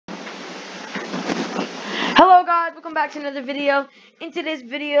Hello guys, welcome back to another video. In today's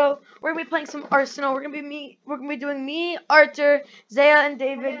video, we're gonna be playing some Arsenal. We're gonna be doing me, Arthur, Zaya, and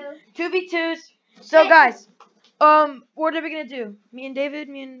David. 2v2s. So guys, what are we gonna do? Me and David,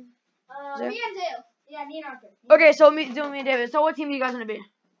 me and Zaya? Me and Zaya. Yeah, me and Arthur. Okay, so me and David. So what team do you guys wanna be?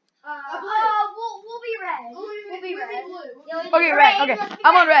 We'll be red. We'll be red. Blue. Okay, red. Okay,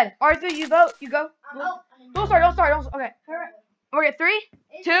 I'm on red. Arthur, you vote. You go. Don't start. Okay. Okay, 3,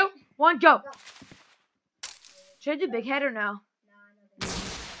 2, 1, go. Should I do big head or no?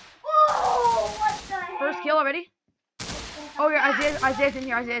 Oh, what the heck? First kill already? Oh yeah, Isaiah's in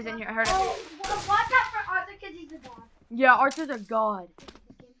here. I heard it. Oh, watch out for Arthur because he's a god. Yeah, Arthur's a god.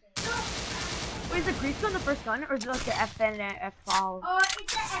 Wait, is the grease gun the first gun, or is it like the FN and FFall?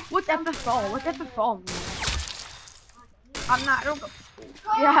 It's the F. What's FFall? What's FFall mean? I don't go.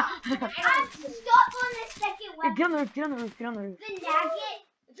 Yeah. I'm stuck on the second weapon. Get on the roof. The nugget.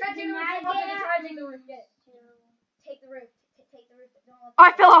 The roof. Take the roof.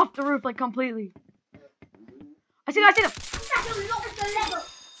 I fell off the roof like completely. I see them. You lost the level.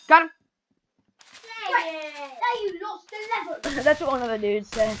 Got him. Now you lost the level. That's what one of the dudes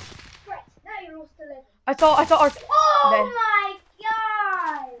said. Now you lost the level. I saw Arthur. Oh today. my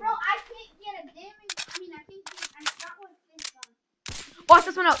god! Bro, I can't get a damage. I forgot what this one. Watch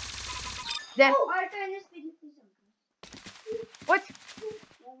this one out. Dead. Oh, Arthur in this video, please. What?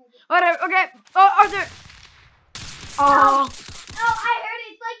 Whatever. Okay. Oh, Arthur. Oh. Oh, I heard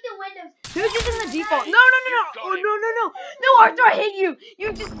it. It's like the windows. Who's using the default? No. Oh, no. No, Arthur, I hate you.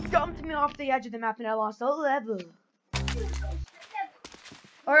 You just dumped me off the edge of the map and I lost a level.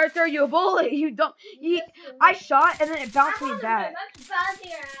 Arthur, you a bully. You don't. I shot and then it bounced me back. I'm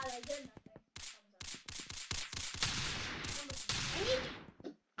bouncing around. I did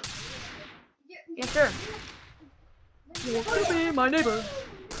nothing. Yes, sir. You want to be my neighbor.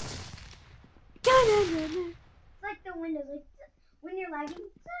 It's like the windows. Like when you're lagging.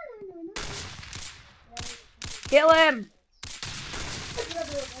 Kill him.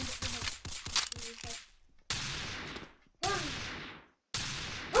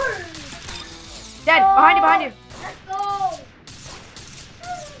 Dead. Behind you. Let's go.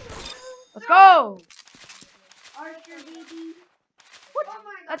 Let's go. Arthur, baby. What?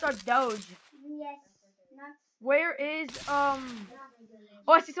 That's our Doge. Yes. Where is Oh,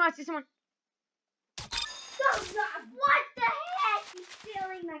 I see someone. What the heck? He's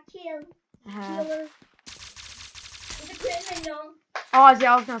stealing my kill. Killer. Is it Quinn? No. Oh, I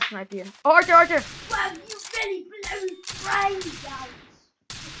was gonna snipe you. Oh, Arthur. Wow, you really bloody brains out.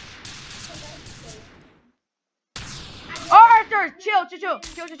 Oh, Arthur, chill.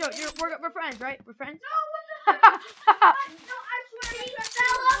 We're friends, right? We're friends. No, what the heck? No, I swear he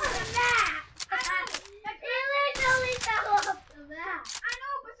fell over the map. He literally fell off the map. I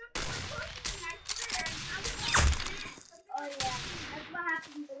know, but something was pushing me. I swear. Oh yeah, that's what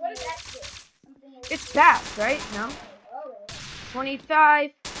happens. What is that? It's fast, right? No.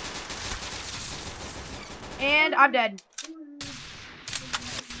 25. And I'm dead.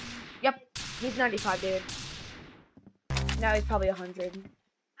 Yep, he's 95, dude. Now he's probably 100.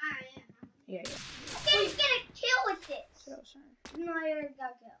 Yeah. I can't get a kill with this. No, I already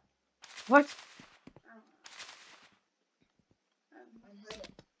got a kill. What?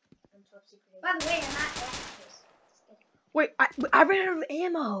 By the way, I'm not anxious. Wait, I ran out of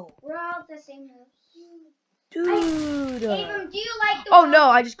ammo. We're all the same house. Dude. Abram, do you like the Oh no,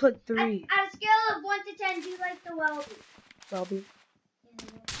 I just clicked 3. At a scale of 1 to 10, do you like the Welby? Welby.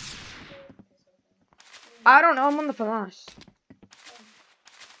 I don't know, I'm on the FAMAS.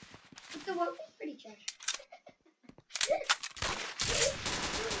 But the Welby's pretty trash.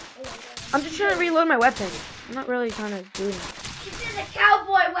 I'm just trying to reload my weapon. I'm not really trying to do it. This is a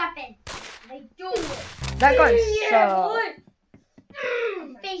cowboy weapon. I do it. That gun sucks.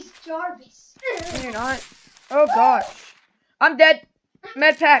 Face Jarvis. No, you're not. Oh gosh. I'm dead.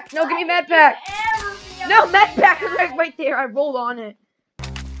 Med pack. No, give me med pack. No, med pack is right there. I rolled on it.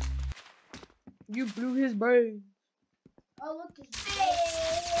 You blew his brain. Oh, look at this.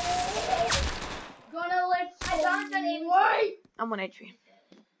 Gonna let I'm on entry.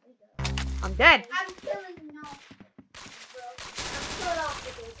 I'm dead. I'm killing you now. Bro. I'm short off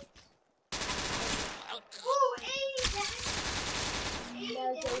the David. Oh,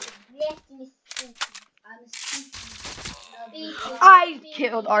 80. I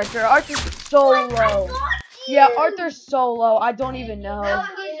killed Arthur. Arthur's so low. Yeah, Arthur's so low. I don't even know.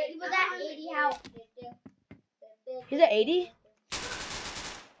 Was that 80 health? He's at 80?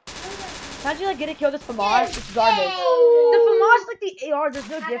 How'd you get a kill this FAMAS? It's garbage. Oh. The FAMAS, like the AR, there's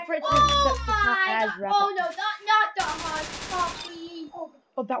no difference. Except it's not as rapid. Oh no, not the hard copy.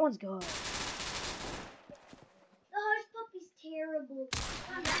 Oh, that one's good. terrible.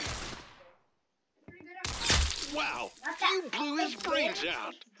 Wow, you blew his brains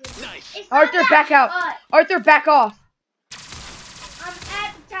out. Nice. It's not Arthur, that back out. hot. Arthur, back off. I'm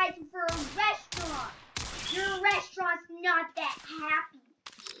advertising for a restaurant. Your restaurant's not that happy.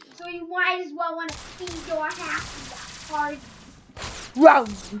 So you might as well want to feed your happy party. Wow.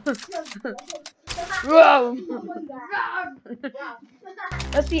 Wow.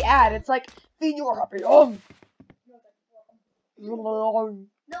 That's the ad. It's like, feed your happy. No,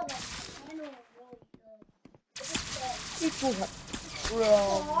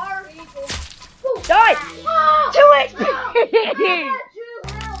 Die! 2 HP!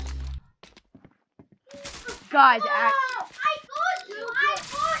 Guys, I got you!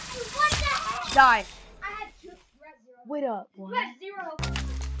 What the heck? die. I had 2 red 0. Wait up. What? Red 0.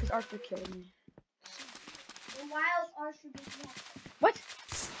 Because Arthur killed me. The wild are should be next. What?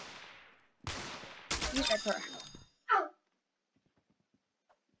 You said her. Ow.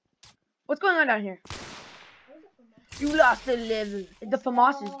 What's going on down here? You lost the level. The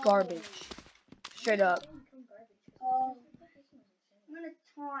FAMAS is garbage. Straight up. I'm gonna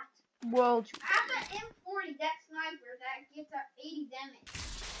taunt. World. I have the M40, that sniper that gets up 80 damage.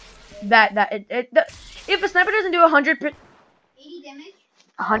 If a sniper doesn't do 100% 80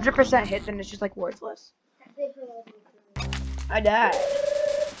 damage? hit, then it's just like worthless. I died.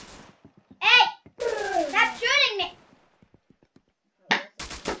 Hey! Stop shooting me!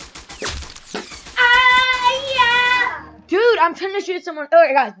 Yeah! Dude, I'm trying to shoot someone.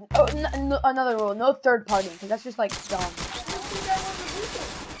 Okay, guys. Oh, another rule: no third party, because that's just like dumb.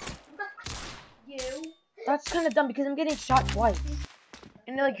 You. That's kind of dumb because I'm getting shot twice,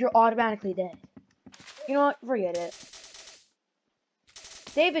 and like you're automatically dead. You know what? Forget it.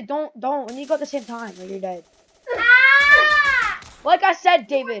 David, don't. When you go at the same time, or you're dead. Ah! Like I said,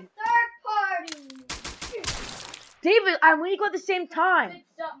 David. Third party. David, when you go at the same time. Fix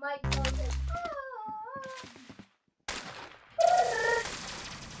up my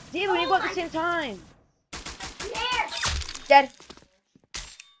David, when you go at the same time. There. Dead.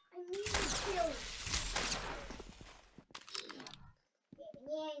 I need to kill you.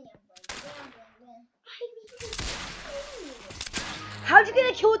 How'd you get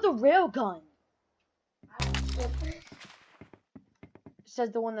a kill with the railgun?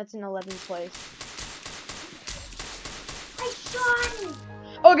 Says the one that's in 11th place. I shot him.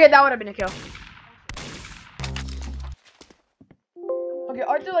 Okay, that would have been a kill. Okay,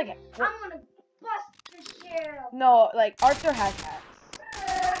 Arthur, like... I'm gonna bust the shell. No, like, Arthur has hacks.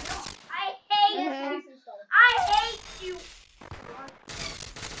 I hate you. I hate you.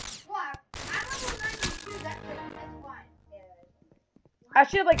 What? I'm not going to do that. That's fine. I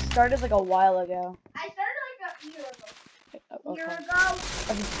should have, like, started, like, a while ago. I started like a year ago. Okay. Year ago.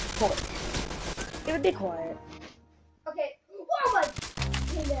 Okay, cool. It would be quiet. Okay. Oh my.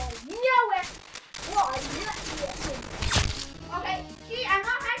 Nowhere. Okay. See, I'm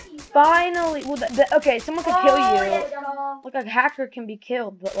not happy. Finally! Well, okay, someone could kill you. Yes, Like, a hacker can be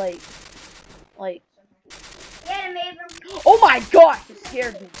killed, but, like... yeah, maybe. Oh my gosh! It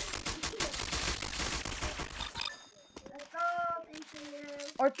scared me. Let's go. Thank you.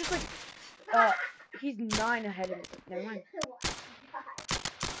 Arthur's, like... he's 9 ahead of me. Never mind.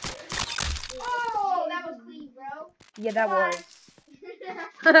 Oh, that was clean, bro. Yeah, that was.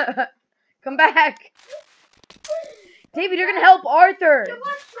 Come back! David, you're gonna help Arthur! I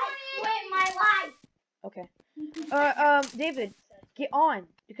quit my life. Okay. David, get on.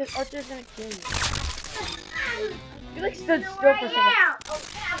 Because Arthur's gonna kill you. You, like, stood still for a second. Yeah. Oh,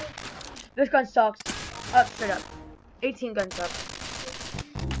 This gun sucks. Up, straight up. 18 gun sucks.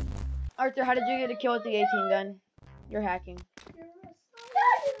 Arthur, how did you get a kill with the 18 gun? You're hacking.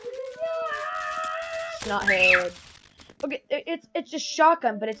 Snothead. Okay, it's a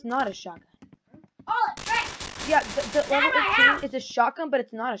shotgun, but it's not a shotgun. Oh, it's right. Yeah, the level 18 is a shotgun, but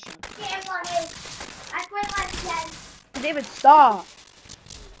it's not a shotgun. Yeah, I quit my life. David, stop.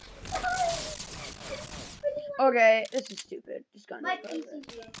 Okay, this is stupid. This gun My is PC. broken.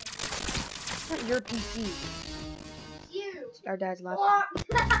 It's not your PC. You. It's our dad's laptop.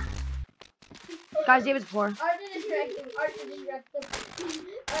 Guys, David's poor. Arthur distracted.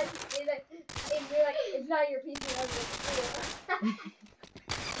 It's not your PC.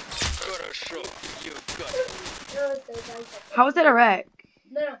 Got a shot. You got it. How is that a wreck?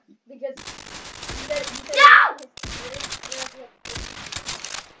 No, because no!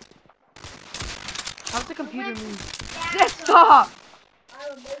 How's the computer move? Stop!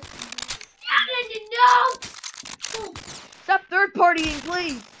 No! Stop third partying,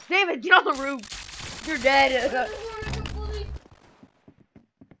 please. David, get on the roof. You're dead.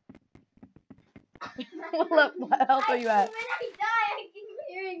 What else are you at? When I die, I keep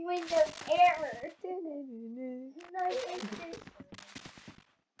hearing Windows error.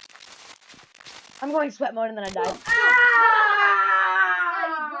 I'm going sweat mode and then I die. Ah!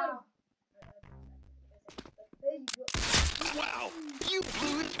 Wow, you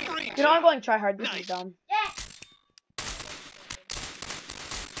blew his brains You know, I'm out. going try hard. This is Nice. dumb. Yeah.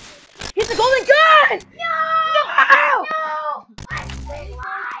 He's the golden gun! No! No! I'm still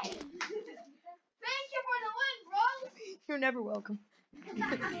alive! Thank you for the win, bro! You're never welcome. I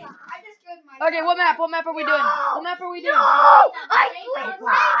just killed my Okay, what map? What map are we doing? What map are we doing? No! I quit!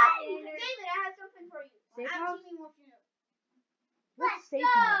 David, I have something for you. Safe I'm house? teaming with you. What's safe go!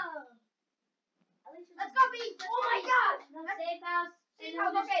 house? Let's go, B! Oh my gosh! Safe house. Safe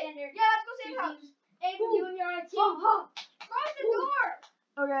house, okay. Yeah, let's go safe house. Aiden, you and your team. Close the door!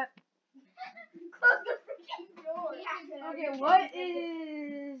 Okay. Close the freaking door. Okay, what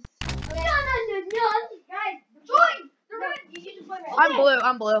is... No. Guys, join! They're red. You need to play red. I'm blue.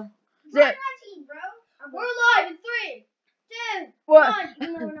 I'm blue. Join Zip. my team, bro. We're live in 3, 2, What? 1.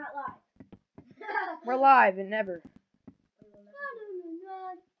 Even though we're not live. We're live and never.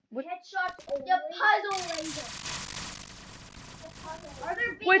 What? Headshots. The puzzle laser. Are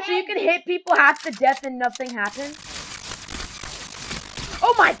there big Wait, so you heads? can hit people half to death and nothing happens?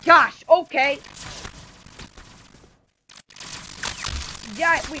 Oh my gosh, okay.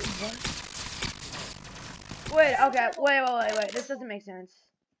 Yeah, wait, what? Wait, okay, wait. This doesn't make sense.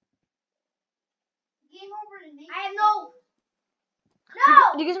 Game over to Nate. I have no.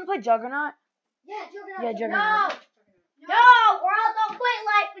 No! Do you guys want to play Juggernaut? Yeah, Juggernaut. Yeah, Juggernaut. No, or else I'll quit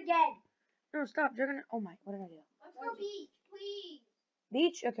life again. No, stop, Juggernaut. Oh my, what did I do? Let's go beach, please.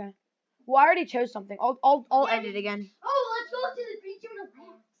 Beach? Okay. Well, I already chose something. I'll end it again. Oh, let's go to the beach and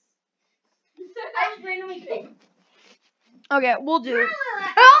relax. I just randomly picked. Okay, we'll do.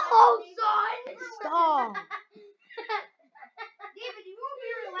 Hello, son. Stop. David, you won't be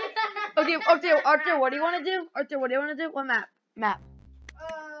relaxing. Okay, Arthur, what do you want to do? Arthur, what do you want to do? What map? I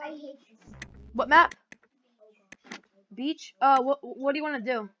hate this. What map? Beach? What do you want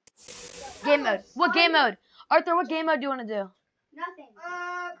to do? Game mode. What game mode? Arthur, what game mode do you want to do? Nothing.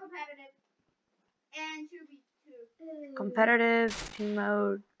 Competitive. And 2v2. Competitive, team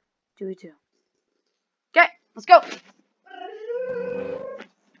mode, 2v2. Okay, let's go.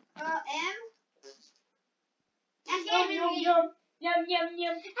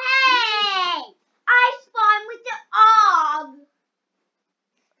 Yum. Hey! I spawned with the Ugh.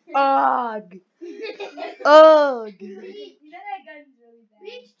 Og. Ugh. You know that gun's really bad.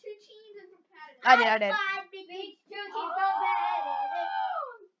 Beach 2 teams and competitive. I did. Beach 2 teams competitive.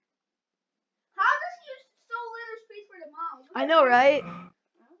 How does he use so little space for the mouse? I know, right?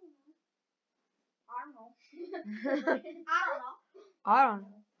 I don't know.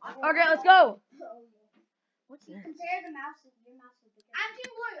 Okay, let's go. What's this? Compare the mouse to your mouse. I'm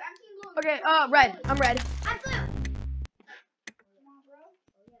team blue. Okay, red. I'm red. I'm blue.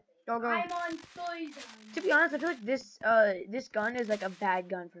 Go. I'm on poison. To be honest, I feel like this gun is like a bad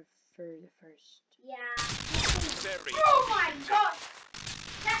gun for the first. Yeah. Very Oh my god.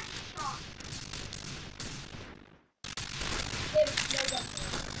 That's strong.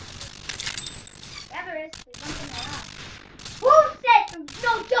 Yeah, there is. There's something around. Who said there's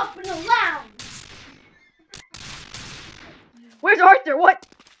no jumping around? Where's Arthur? What?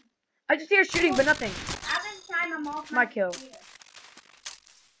 I just hear shooting, but nothing. I've been trying them off My kill.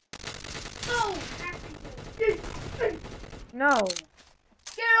 Oh! No.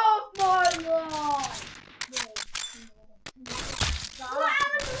 Get off my lawn!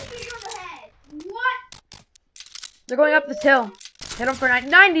 What? They're going up this hill. Hit them for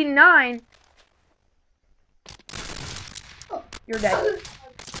 99. You're dead.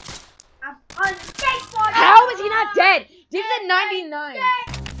 I'm on skateboard. How is he not dead? Dave's at 99.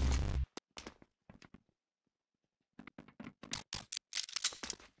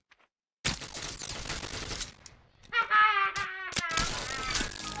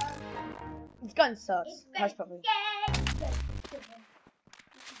 This gun sucks. Hush puppy.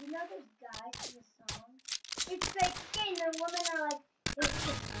 You know those guys in the song? It's fake skin. The women are like,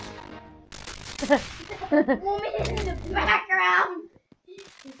 woman in the background.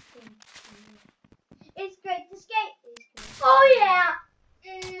 It's great to skate. Oh yeah.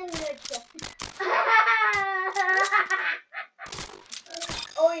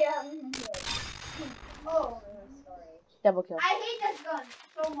 Oh yeah. Oh, sorry. Double kill. I hate this gun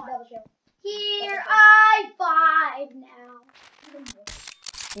so much. Double kill. Here I five now. I'm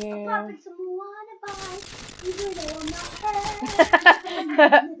Yeah. popping some lullabies, even though I'm not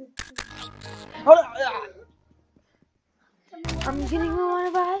hurt. Hold on. I'm getting one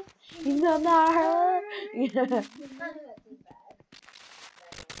of us. You know I'm not hurt. I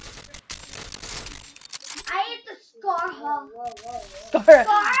hit the scar hole. Scar.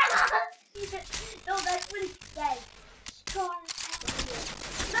 No, that's what it says. Scar.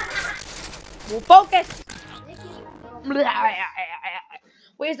 We'll focus.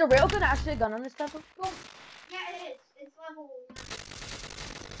 Wait, is the railgun actually a gun on this level? Yeah, it is. It's level 1.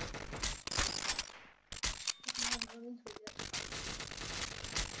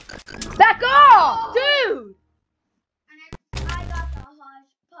 Back off, dude! And I got the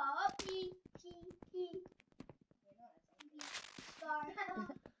hush puppy. Scar.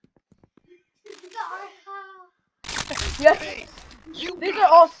 Yes. Hey, you These got are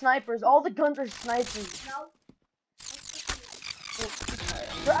all snipers. All the guns are snipers. No.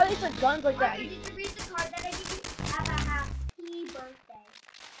 Or at least like guns like that. Did you read the card that I gave you? Have a happy birthday.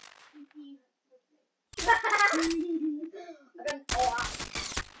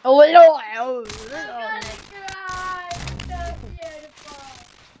 Oh, no. I'm gonna cry. So beautiful.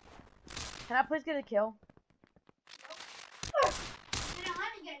 Can I please get a kill? You don't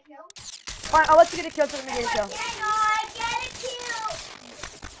want to get killed. Fine, I'll let you get a kill so let me get a kill. I get a kill.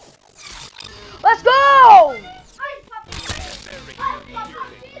 Let's go! Hush puppy. Hush puppy. Hush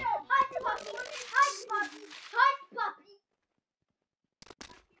puppy. Hush puppy. Hush puppy.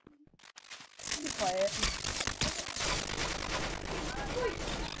 Be quiet.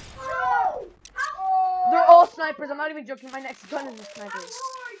 They're all snipers. I'm not even joking. My next gun is a sniper. How low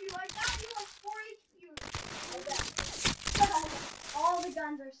are you? I got you like 4 HP. All the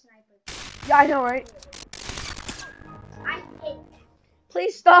guns are snipers. Yeah, I know, right? I hate them.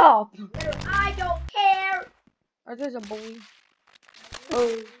 Please stop. I don't care. Arthur's a bully.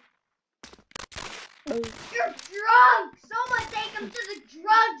 Oh. Oh. You're drunk. Someone take him to the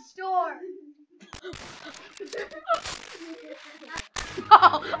drugstore.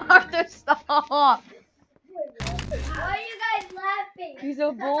 Oh, Arthur, stop. Why are you guys laughing? He's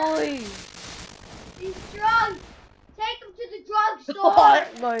a bully. He's drunk. Take him to the drugstore. What?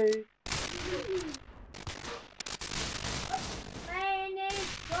 No. Mayonnaise.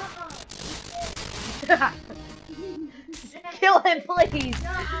 Kill him, please. No.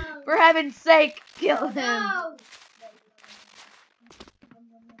 For heaven's sake, kill him. No.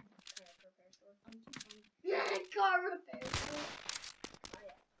 Car repair.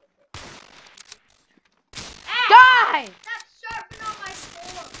 Die! Stop sharpening on my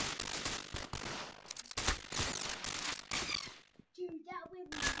fork. Dude, that would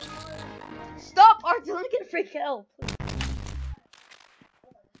be hard. Stop, Arthur. Let me get a free kill.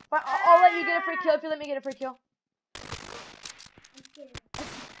 Fine, I'll let you get a free kill if you let me get a free kill.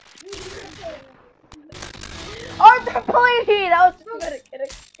 Arthur, please! I was gonna get a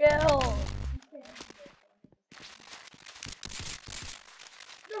kill.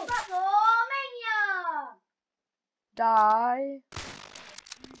 WrestleMania! Die.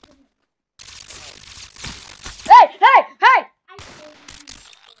 Hey! Hey! Hey! I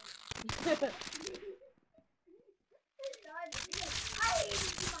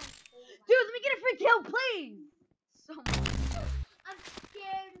Dude, let me get a free kill, please. So much. I'm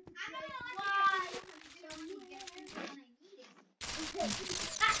scared.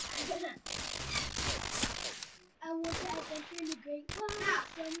 I want to adventure in the great world.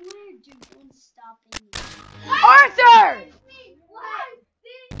 Somewhere, do one stopping me. Arthur! What?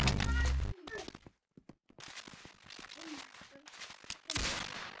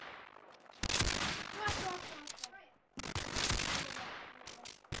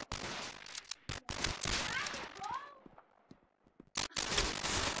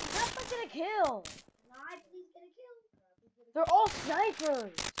 Let's get a kill. Please get a kill. They're all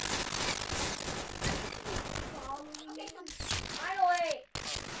snipers. Finally,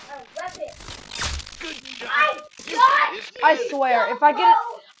 a weapon. good job. I You got this I kid. swear, if I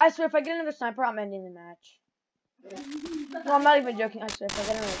get another sniper, I'm ending the match. No, I'm not even joking. I swear, if I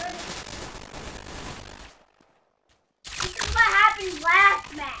get another sniper. This is what happened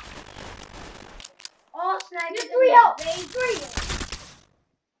last match. All snipers. 3-0.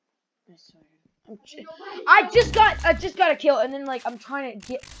 I swear. I just got a kill, and then like I'm trying to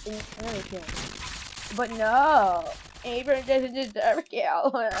get another kill, but no, Abram doesn't deserve a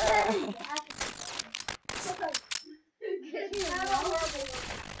kill.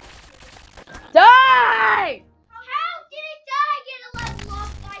 Die! How did it die? Get a level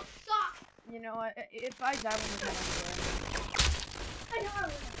up. I suck. You know what? If I die, I'm gonna I know.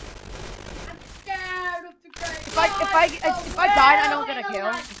 I'm scared of the great. If I die and I don't get a kill.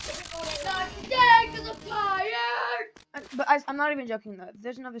 I'm scared because I'm tired. But I'm not even joking though. If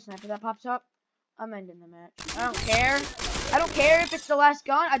there's another sniper that pops up, I'm ending the match. I don't care. I don't care if it's the last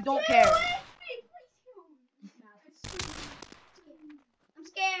gun. I don't care.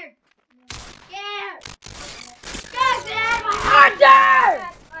 scared. Scared. Scared. Get out of my Arthur!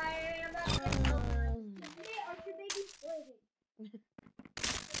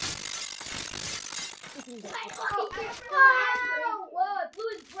 Whoa, blew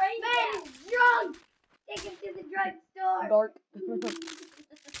his brains out. Man, drunk. Take him to the drugstore. Dark.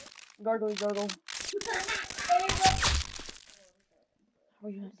 Gargle, gargle. How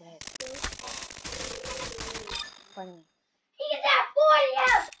are you not dead? Finally. He is at 40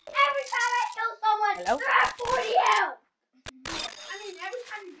 health. Every time I kill someone, Hello? they're at 40 health. I mean, every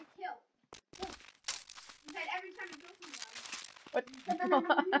time you get killed. You said every time you kill someone. What?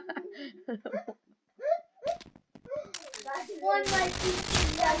 One lesson,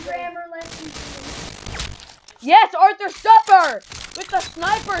 yeah, grammar lesson. Yes, Arthur, suffer! With the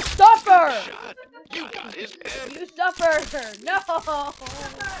sniper, suffer! Shot. You got his head. You suffer! No!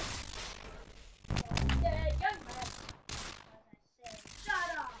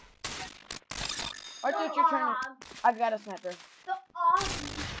 Shut up. Arthur, it's your turn. I've got a sniper. The dog.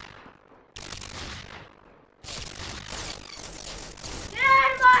 Get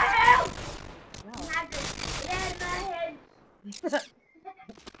out of my house! No. Get out of my head.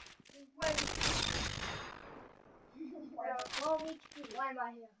 Why am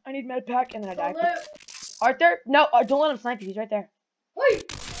I here? I need med pack and then I die. Arthur? No, don't let him snipe you. He's right there. Wait!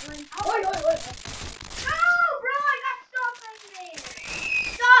 Wait! No, bro, I got stalker in there.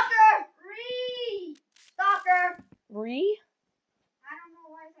 Stalker! Free! Stalker! Ree? I don't know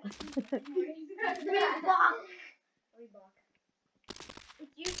why I said Reebok. Reebok.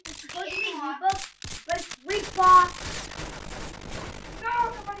 It's supposed to be Reebok, but it's Reebok. No,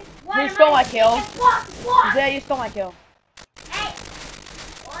 somebody. You stole my kill. What? Yeah, you stole my kill. Hey!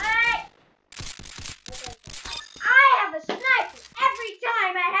 What? I have a sniper. Every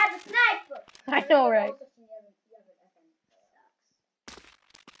time I have a sniper. I know, right?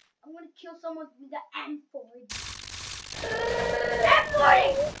 I'm gonna kill someone with the M40. M40!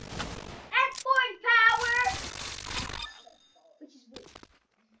 M40 power! Which is weird.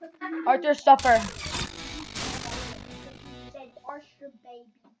 Arthur, suffer. Said Arthur,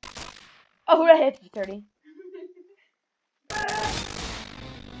 baby. Oh, who did I hit for 30?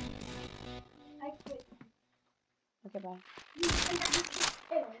 I quit. Okay, bye.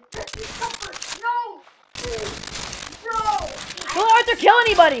 No! Bro! Don't let Arthur kill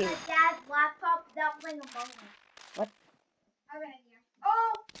anybody! My dad's laptop without playing Among Us. What? I have an idea.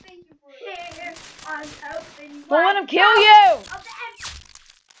 Oh, thank you for it. I'm hoping. Don't let him kill you!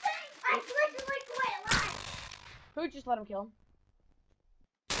 I literally quit live. Who just let him kill him?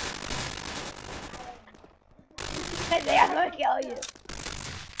 Hey, I'm gonna kill you.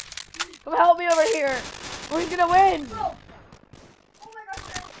 Come help me over here. We're gonna win. Bro. Oh my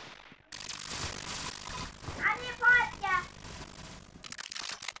gosh. I'm the imposter.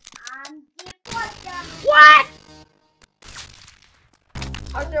 I'm the imposter. What?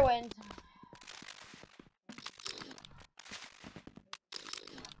 Arthur wins.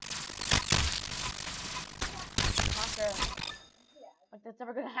 Arthur. Like that's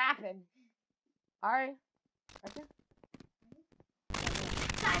never gonna happen. Alright. Arthur?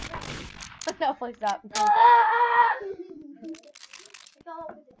 No, please stop. Go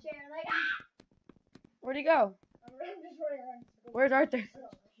over the chair like Where'd he go? I'm just running around. Where's Arthur?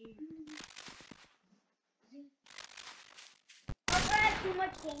 I have too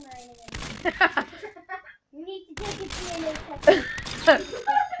much gamer in it. You need to take a DNA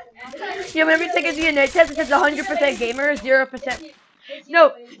test. Yeah, whenever you take a DNA test, it says 100% gamer, 0%.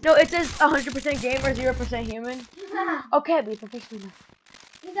 No, it says 100% gamer, 0% human. Okay, we've officially done.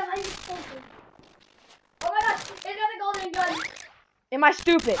 He's 100%. Oh my gosh, they got a golden gun. Am I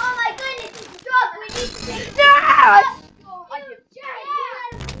stupid? Oh my goodness, it's a drug. We need to take it to the No! drugstore. We need to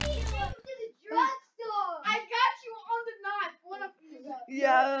take him to the drugstore. I got you on the knife. One of you.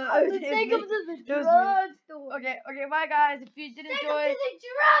 Yeah, Let's take him to the drugstore. Okay, bye guys. If you did Take him enjoy, to the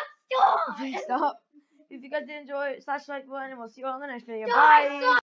drugstore. please stop. If you guys did enjoy, slash like button, and we'll see you all in the next video. Drugstore. Bye.